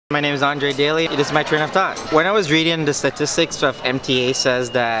My name is Andre Daly. This is my train of thought. When I was reading the statistics of MTA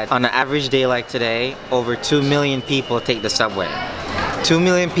says that on an average day like today, over 2 million people take the subway. 2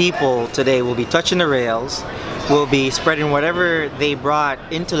 million people today will be touching the rails, will be spreading whatever they brought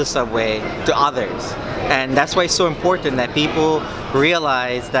into the subway to others. And that's why it's so important that people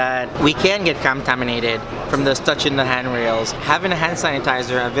realize that we can get contaminated from this touching the handrails. Having a hand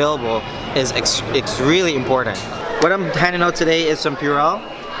sanitizer available is really important. What I'm handing out today is some Purell.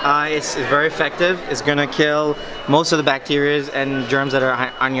 It's very effective. It's gonna kill most of the bacteria and germs that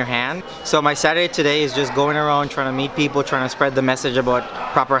are on your hand. So my Saturday today is just going around trying to meet people, trying to spread the message about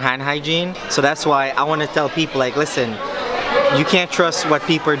proper hand hygiene. So that's why I want to tell people, like, listen, you can't trust what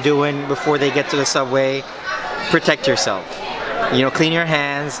people are doing before they get to the subway. Protect yourself. You know, clean your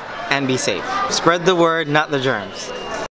hands and be safe. Spread the word, not the germs.